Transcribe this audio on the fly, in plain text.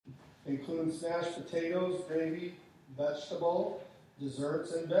Includes mashed potatoes, gravy, vegetable,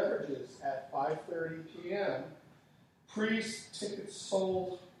 desserts, and beverages at 5:30 p.m.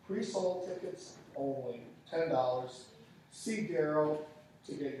 Pre-sold tickets only, $10. See Darryl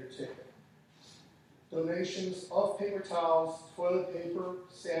to get your ticket. Donations of paper towels, toilet paper,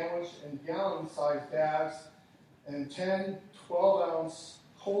 sandwich, and gallon-sized bags, and 10, 12-ounce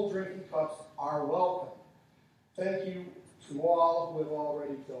cold drinking cups are welcome. Thank you to all who have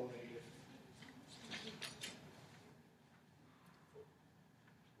already donated.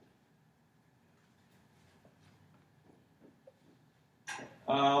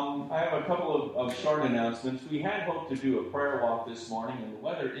 I have a couple of short announcements. We had hoped to do a prayer walk this morning, and the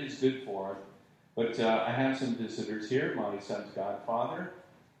weather is good for it. But I have some visitors here, my son's godfather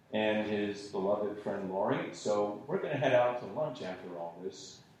and his beloved friend Lori. So we're going to head out to lunch after all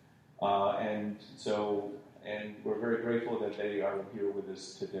this. And we're very grateful that they are here with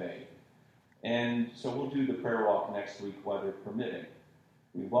us today. And so we'll do the prayer walk next week, weather permitting.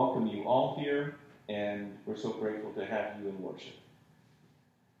 We welcome you all here, and we're so grateful to have you in worship.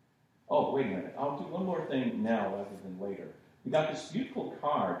 Oh, wait a minute. I'll do one more thing now rather than later. We got this beautiful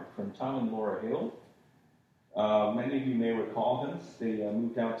card from Tom and Laura Hill. Many of you may recall them. They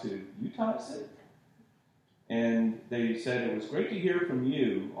moved out to Utah, is it? And they said, it was great to hear from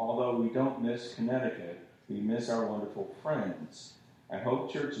you. Although we don't miss Connecticut, we miss our wonderful friends. I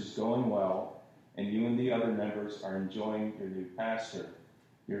hope church is going well, and you and the other members are enjoying your new pastor.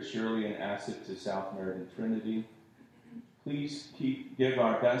 You're surely an asset to South Meriden Trinity. Please give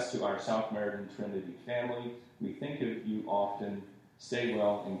our best to our South Meriden Trinity family. We think of you often. Stay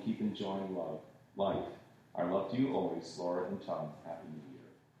well and keep enjoying life. Our love to you always, Laura and Tom. Happy New Year.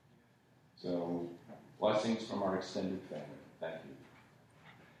 So, blessings from our extended family. Thank you.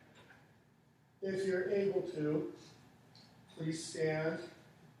 If you're able to, please stand,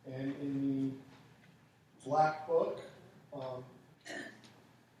 and in the black book,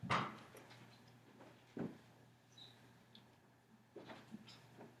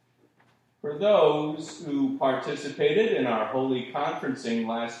 for those who participated in our holy conferencing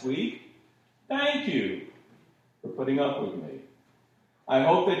last week, thank you for putting up with me. I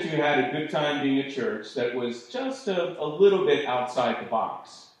hope that you had a good time being at church that was just a little bit outside the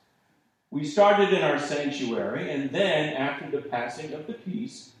box. We started in our sanctuary, and then after the passing of the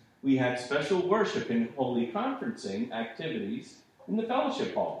peace, we had special worship and holy conferencing activities in the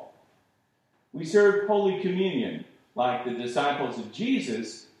fellowship hall. We served Holy Communion like the disciples of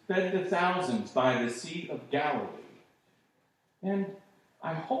Jesus fed the thousands by the Sea of Galilee. And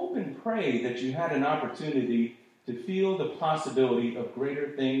I hope and pray that you had an opportunity to feel the possibility of greater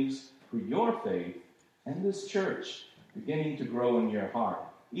things for your faith and this church beginning to grow in your heart,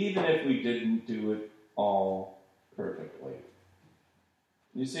 even if we didn't do it all perfectly.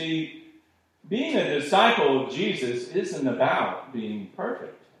 You see, being a disciple of Jesus isn't about being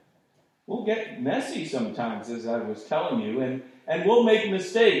perfect. We'll get messy sometimes, as I was telling you, and we'll make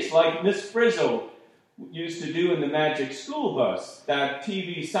mistakes like Miss Frizzle used to do in the Magic School Bus, that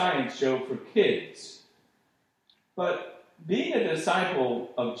TV science show for kids. But being a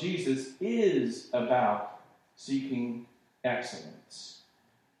disciple of Jesus is about seeking excellence,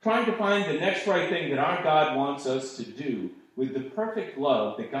 trying to find the next right thing that our God wants us to do with the perfect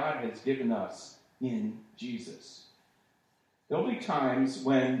love that God has given us in Jesus. There'll be times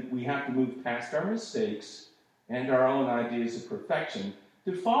when we have to move past our mistakes and our own ideas of perfection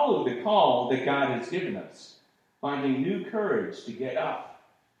to follow the call that God has given us, finding new courage to get up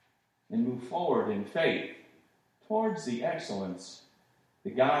and move forward in faith towards the excellence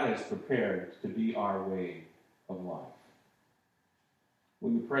that God has prepared to be our way of life.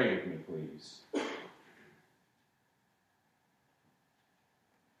 Will you pray with me, please?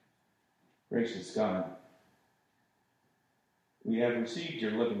 Gracious God, we have received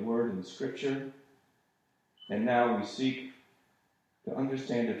your living word in Scripture, and now we seek to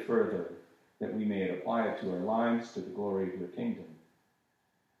understand it further, that we may apply it to our lives to the glory of your kingdom.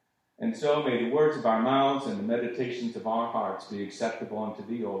 And so may the words of our mouths and the meditations of our hearts be acceptable unto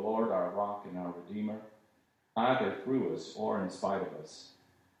thee, O Lord, our rock and our Redeemer, either through us or in spite of us.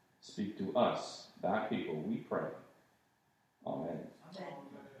 Speak to us, thy people, we pray. Amen. Amen.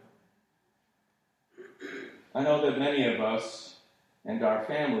 I know that many of us and our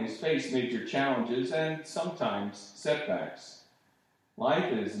families face major challenges and sometimes setbacks.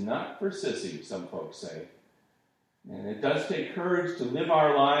 Life is not for sissies, some folks say. And it does take courage to live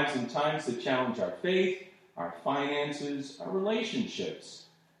our lives in times that challenge our faith, our finances, our relationships,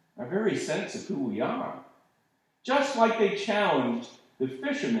 our very sense of who we are. Just like they challenged the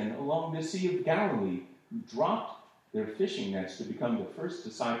fishermen along the Sea of Galilee who dropped their fishing nets to become the first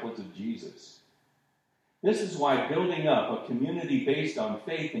disciples of Jesus. This is why building up a community based on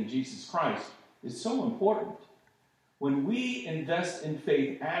faith in Jesus Christ is so important. When we invest in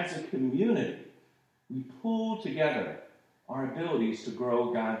faith as a community, we pool together our abilities to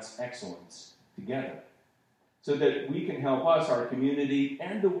grow God's excellence together so that we can help us, our community,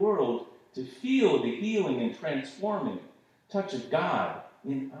 and the world to feel the healing and transforming touch of God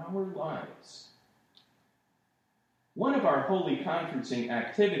in our lives. One of our holy conferencing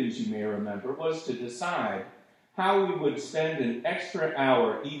activities, you may remember, was to decide how we would spend an extra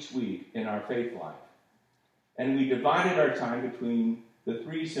hour each week in our faith life. And we divided our time between the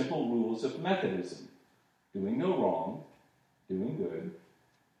 3 simple rules of Methodism: doing no wrong, doing good,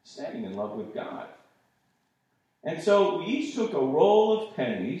 staying in love with God. And so we each took a roll of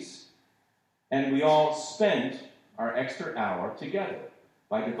pennies, and we all spent our extra hour together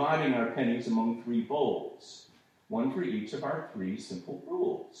by dividing our pennies among 3 bowls, one for each of our 3 simple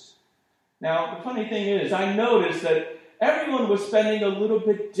rules. Now, the funny thing is, I noticed that everyone was spending a little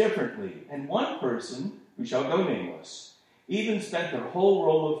bit differently, and one person, who shall go nameless, even spent their whole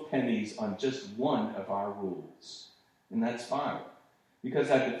roll of pennies on just one of our rules. And that's fine, because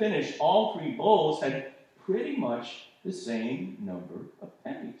at the finish, all 3 bowls had pretty much the same number of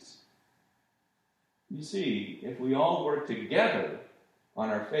pennies. You see, if we all work together on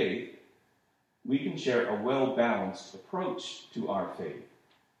our faith, we can share a well-balanced approach to our faith.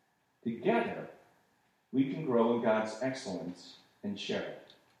 Together, we can grow in God's excellence and share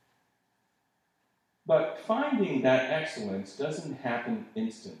it. But finding that excellence doesn't happen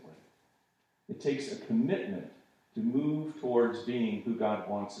instantly. It takes a commitment to move towards being who God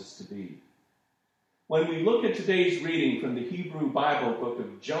wants us to be. When we look at today's reading from the Hebrew Bible book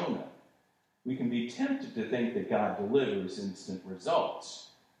of Jonah, we can be tempted to think that God delivers instant results.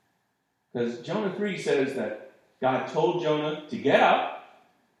 Because Jonah 3 says that God told Jonah to get up,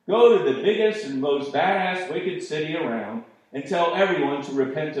 go to the biggest and most badass wicked city around, and tell everyone to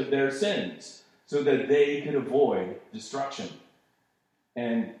repent of their sins so that they could avoid destruction.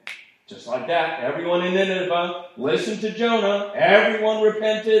 And just like that, everyone in Nineveh listened to Jonah, everyone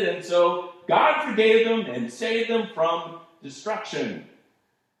repented, and so God forgave them and saved them from destruction.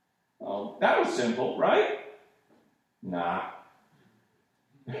 Well, that was simple, right? Nah.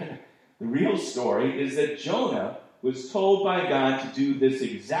 The real story is that Jonah was told by God to do this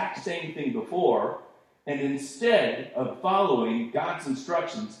exact same thing before, and instead of following God's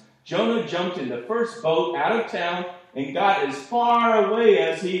instructions, Jonah jumped in the first boat out of town and got as far away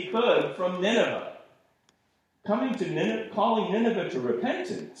as he could from Nineveh. Coming to Nineveh, calling Nineveh to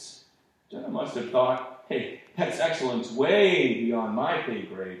repentance, Jonah must have thought, hey, that's excellence way beyond my pay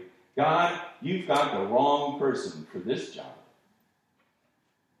grade. God, you've got the wrong person for this job.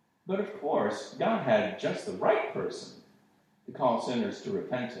 But of course, God had just the right person to call sinners to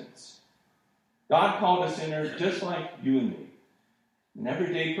repentance. God called a sinner just like you and me, an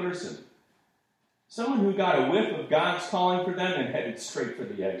everyday person, someone who got a whiff of God's calling for them and headed straight for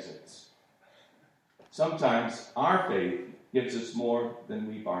the exits. Sometimes our faith gives us more than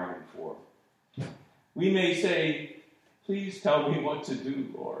we bargained for. We may say, please tell me what to do,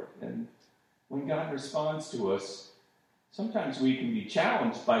 Lord. And when God responds to us, sometimes we can be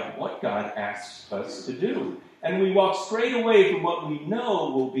challenged by what God asks us to do. And we walk straight away from what we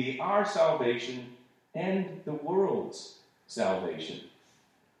know will be our salvation and the world's salvation.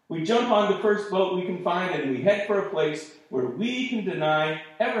 We jump on the first boat we can find and we head for a place where we can deny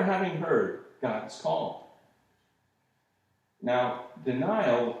ever having heard God's call. Now,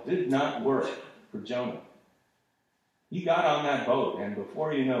 denial did not work for Jonah. He got on that boat, and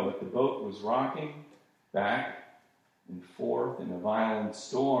before you know it, the boat was rocking back and forth in a violent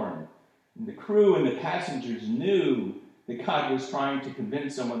storm. And the crew and the passengers knew that God was trying to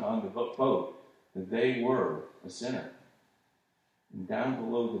convince someone on the boat that they were a sinner. And down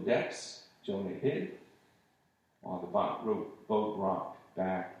below the decks, Jonah hid while the boat rocked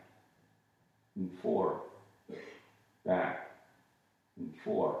back and forth, back and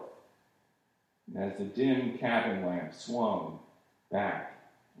forth. And as the dim cabin lamp swung back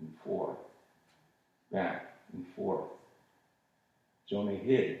and forth, back and forth, Jonah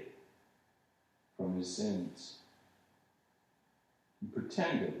hid from his sins. He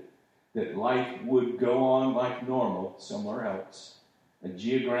pretended that life would go on like normal somewhere else, a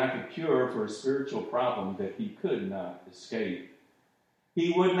geographic cure for a spiritual problem that he could not escape.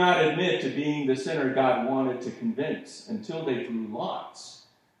 He would not admit to being the sinner God wanted to convince until they drew lots,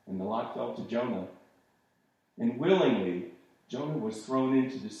 and the lot fell to Jonah. And willingly, Jonah was thrown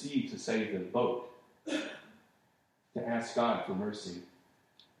into the sea to save the boat, to ask God for mercy.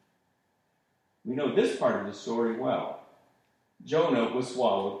 We know this part of the story well. Jonah was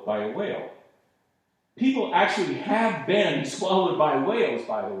swallowed by a whale. People actually have been swallowed by whales,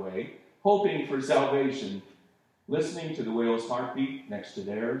 by the way, hoping for salvation, listening to the whale's heartbeat next to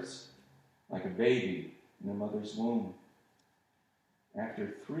theirs, like a baby in a mother's womb.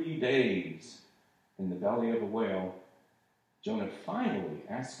 After 3 days in the belly of a whale, Jonah finally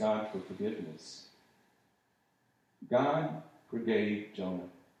asked God for forgiveness. God forgave Jonah,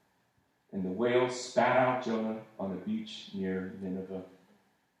 and the whale spat out Jonah on a beach near Nineveh.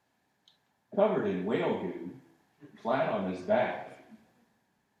 Covered in whale goo, flat on his back,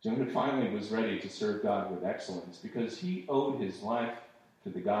 Jonah finally was ready to serve God with excellence because he owed his life to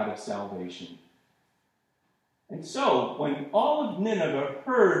the God of salvation. And so, when all of Nineveh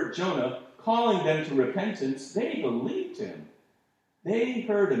heard Jonah calling them to repentance, they believed him. They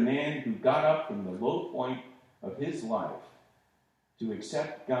heard a man who got up from the low point of his life to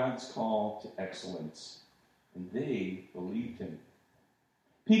accept God's call to excellence, and they believed him.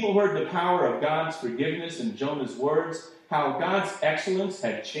 People heard the power of God's forgiveness in Jonah's words, how God's excellence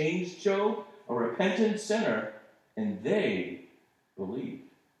had changed Job, a repentant sinner, and they believed.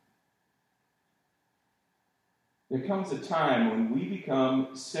 There comes a time when we become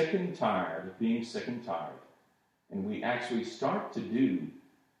sick and tired of being sick and tired, and we actually start to do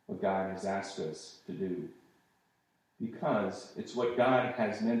what God has asked us to do, because it's what God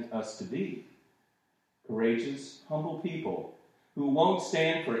has meant us to be. Courageous, humble people who won't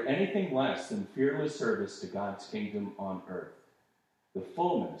stand for anything less than fearless service to God's kingdom on earth, the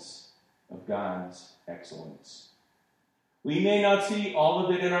fullness of God's excellence. We may not see all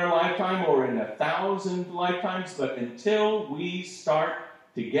of it in our lifetime or in 1,000 lifetimes, but until we start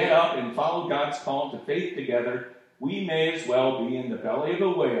to get up and follow God's call to faith together, we may as well be in the belly of a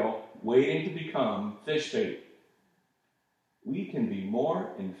whale waiting to become fish bait. We can be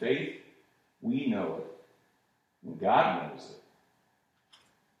more in faith. We know it. And God knows it.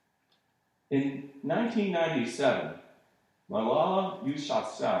 In 1997, Malala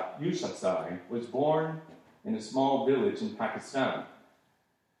Yousafzai was born in a small village in Pakistan.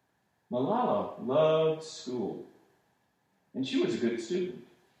 Malala loved school, and she was a good student.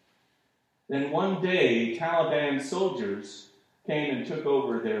 Then one day, Taliban soldiers came and took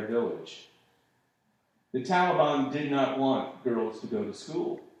over their village. The Taliban did not want girls to go to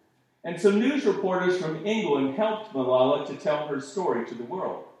school, and some news reporters from England helped Malala to tell her story to the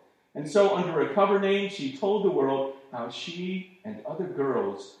world. And so, under a cover name, she told the world how she and other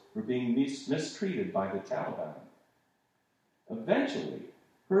girls were being mistreated by the Taliban. Eventually,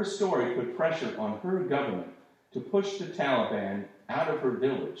 her story put pressure on her government to push the Taliban out of her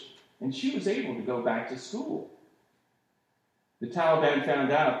village, and she was able to go back to school. The Taliban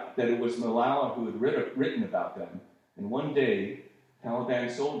found out that it was Malala who had written about them, and one day,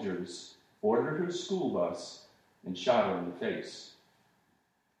 Taliban soldiers boarded her school bus and shot her in the face.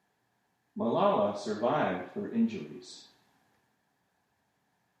 Malala survived her injuries.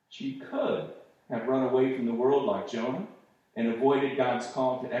 She could have run away from the world like Jonah and avoided God's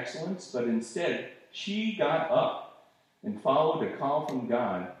call to excellence, but instead, she got up and followed a call from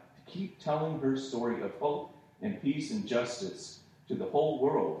God to keep telling her story of hope and peace and justice to the whole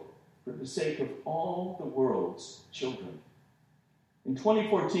world for the sake of all the world's children. In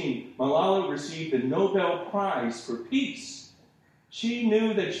 2014, Malala received the Nobel Prize for Peace. She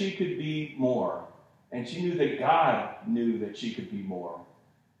knew that she could be more, and she knew that God knew that she could be more.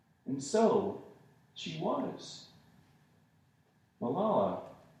 And so, she was. Malala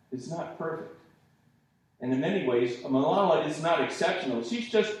is not perfect. And in many ways, Malala is not exceptional. She's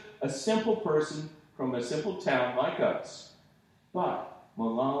just a simple person from a simple town like us. But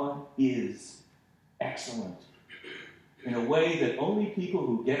Malala is excellent in a way that only people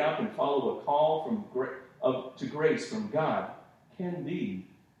who get up and follow a call to grace from God can be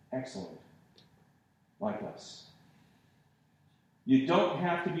excellent, like us. You don't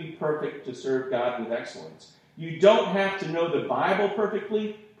have to be perfect to serve God with excellence. You don't have to know the Bible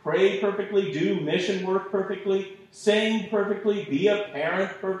perfectly, pray perfectly, do mission work perfectly, sing perfectly, be a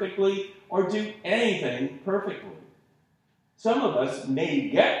parent perfectly, or do anything perfectly. Some of us may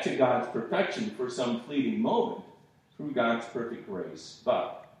get to God's perfection for some fleeting moment through God's perfect grace,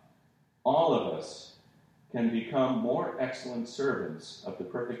 but all of us can become more excellent servants of the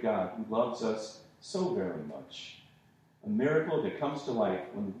perfect God who loves us so very much. A miracle that comes to life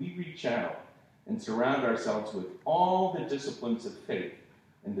when we reach out and surround ourselves with all the disciplines of faith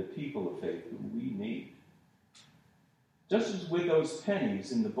and the people of faith whom we need. Just as with those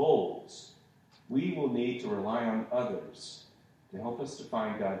pennies in the bowls, we will need to rely on others to help us to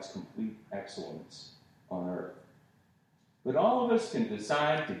find God's complete excellence on earth. But all of us can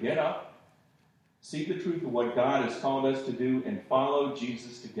decide to get up see the truth of what God has called us to do, and follow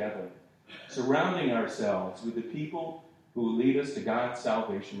Jesus together, surrounding ourselves with the people who will lead us to God's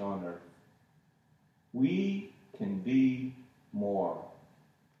salvation on earth. We can be more.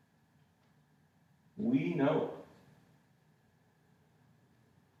 We know it.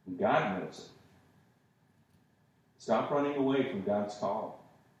 And God knows it. Stop running away from God's call.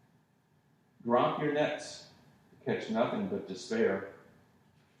 Drop your nets to catch nothing but despair.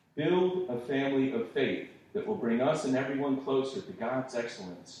 Build a family of faith that will bring us and everyone closer to God's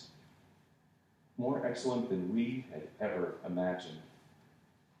excellence, more excellent than we had ever imagined.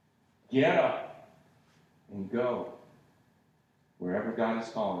 Get up and go wherever God is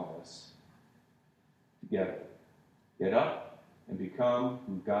calling us together. Get up and become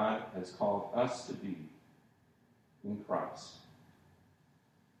who God has called us to be in Christ.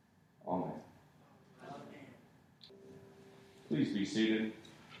 Amen. Please be seated.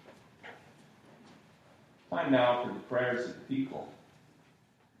 Time now for the prayers of the people.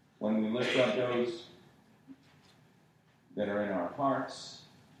 When we lift up those that are in our hearts,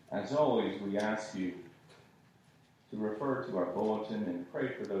 as always, we ask you to refer to our bulletin and pray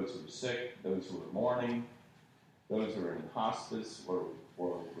for those who are sick, those who are mourning, those who are in hospice or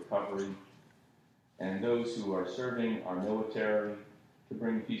recovery, and those who are serving our military to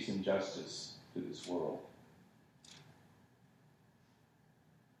bring peace and justice to this world.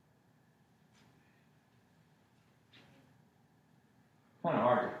 Kind of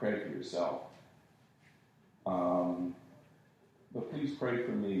hard to pray for yourself. But please pray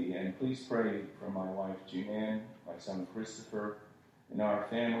for me, and please pray for my wife, Jeananne, my son, Christopher, and our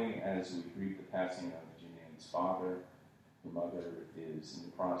family as we grieve the passing of Jeananne's father. Her mother is in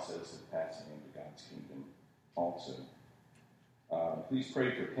the process of passing into God's kingdom also. Please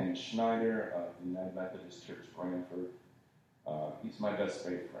pray for Ken Schneider of the United Methodist Church, Brantford. He's my best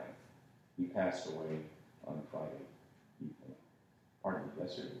faith friend. He passed away on Friday evening.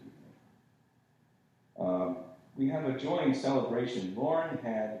 Yesterday evening. We have a joint celebration. Lauren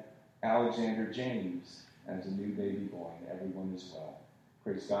had Alexander James as a new baby boy, and everyone is well.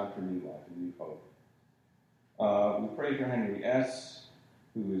 Praise God for new life and new hope. We pray for Henry S.,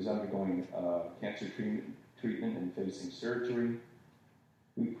 who is undergoing cancer treatment and facing surgery.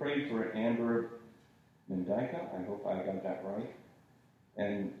 We pray for Amber Mendika. I hope I got that right.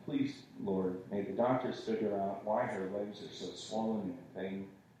 And please, Lord, may the doctors figure out why her legs are so swollen and in pain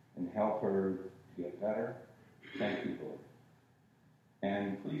and help her to get better. Thank you, Lord.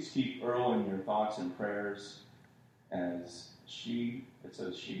 And please keep Earl in your thoughts and prayers as it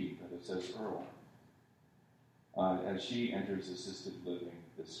says she, but it says Earl, as she enters assisted living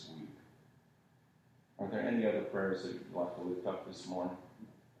this week. Are there any other prayers that you'd like to lift up this morning?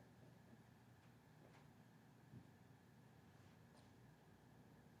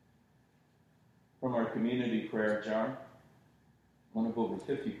 From our community prayer jar, one of over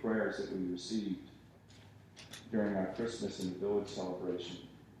 50 prayers that we received during our Christmas in the Village celebration.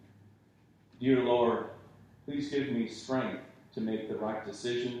 Dear Lord, please give me strength to make the right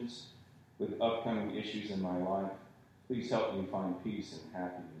decisions with upcoming issues in my life. Please help me find peace and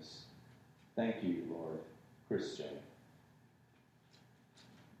happiness. Thank you, Lord. Chris J.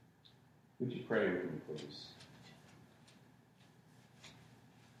 Would you pray with me, please?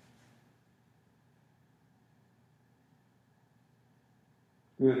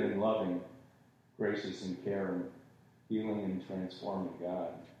 Good and loving, gracious and caring, healing and transforming God.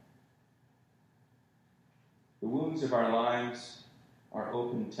 The wounds of our lives are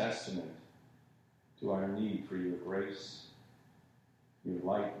open testament to our need for your grace, your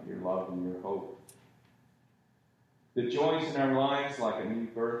light, your love, and your hope. The joys in our lives, like a new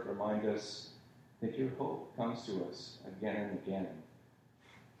birth, remind us that your hope comes to us again and again.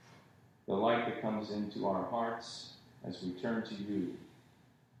 The light that comes into our hearts as we turn to you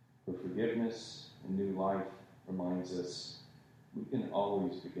for forgiveness and new life reminds us we can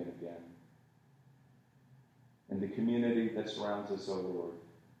always begin again. And the community that surrounds us, O Lord,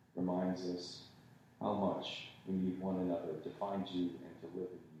 reminds us how much we need one another to find you and to live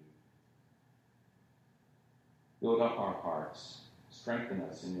in you. Build up our hearts. Strengthen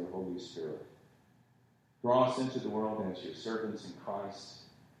us in your Holy Spirit. Draw us into the world as your servants in Christ,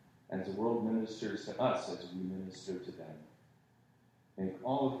 as the world ministers to us as we minister to them. Make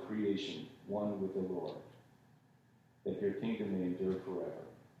all of creation one with the Lord, that your kingdom may endure forever.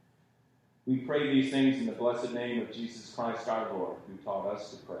 We pray these things in the blessed name of Jesus Christ our Lord, who taught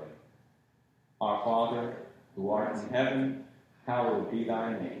us to pray. Our Father, who art in heaven, hallowed be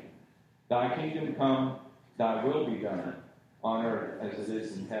thy name. Thy kingdom come, thy will be done, on earth as it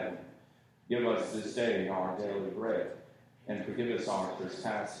is in heaven. Give us this day our daily bread, and forgive us our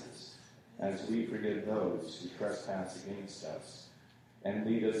trespasses, as we forgive those who trespass against us. And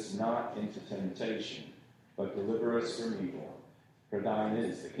lead us not into temptation, but deliver us from evil. For thine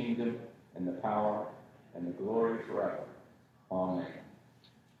is the kingdom, and the power, and the glory forever. Amen.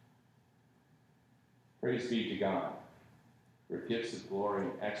 Praise be to God for gifts of glory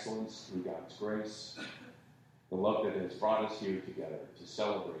and excellence through God's grace, the love that has brought us here together to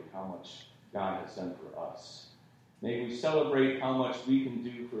celebrate how much God has done for us. May we celebrate how much we can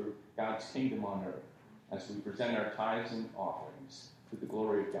do for God's kingdom on earth as we present our tithes and offerings to the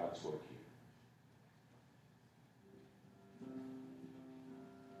glory of God's work here.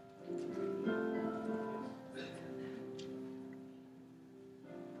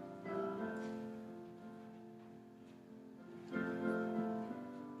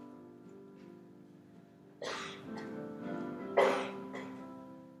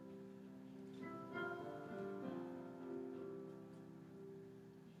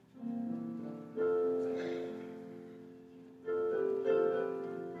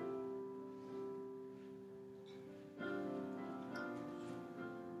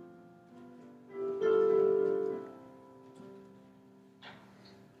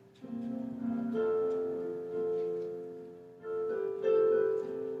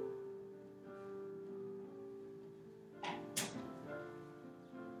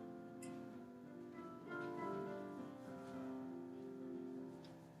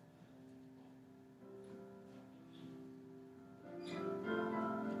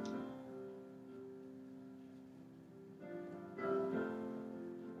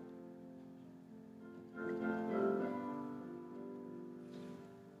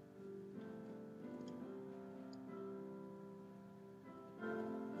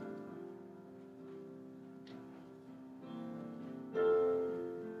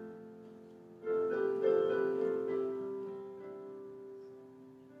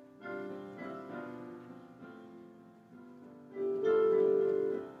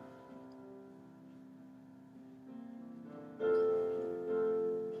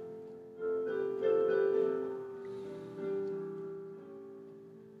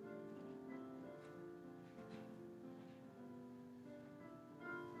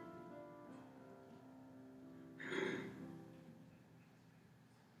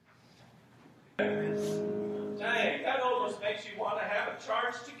 Dang, that almost makes you want to have a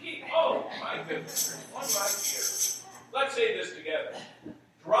charge to keep. Oh, my goodness. One right here. Let's say this together.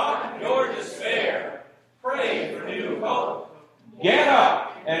 Drop your despair. Pray for new hope. Get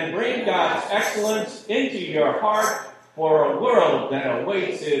up and bring God's excellence into your heart for a world that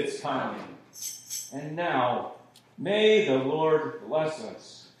awaits its coming. And now, may the Lord bless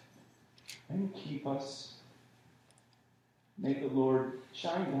us and keep us. May the Lord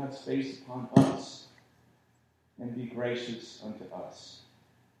shine God's face upon us and be gracious unto us.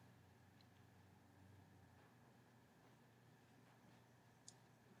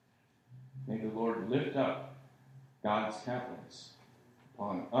 May the Lord lift up God's countenance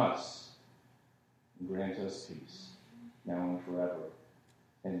upon us and grant us peace, now and forever.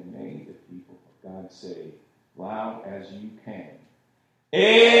 And may the people of God say, loud as you can,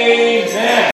 Amen.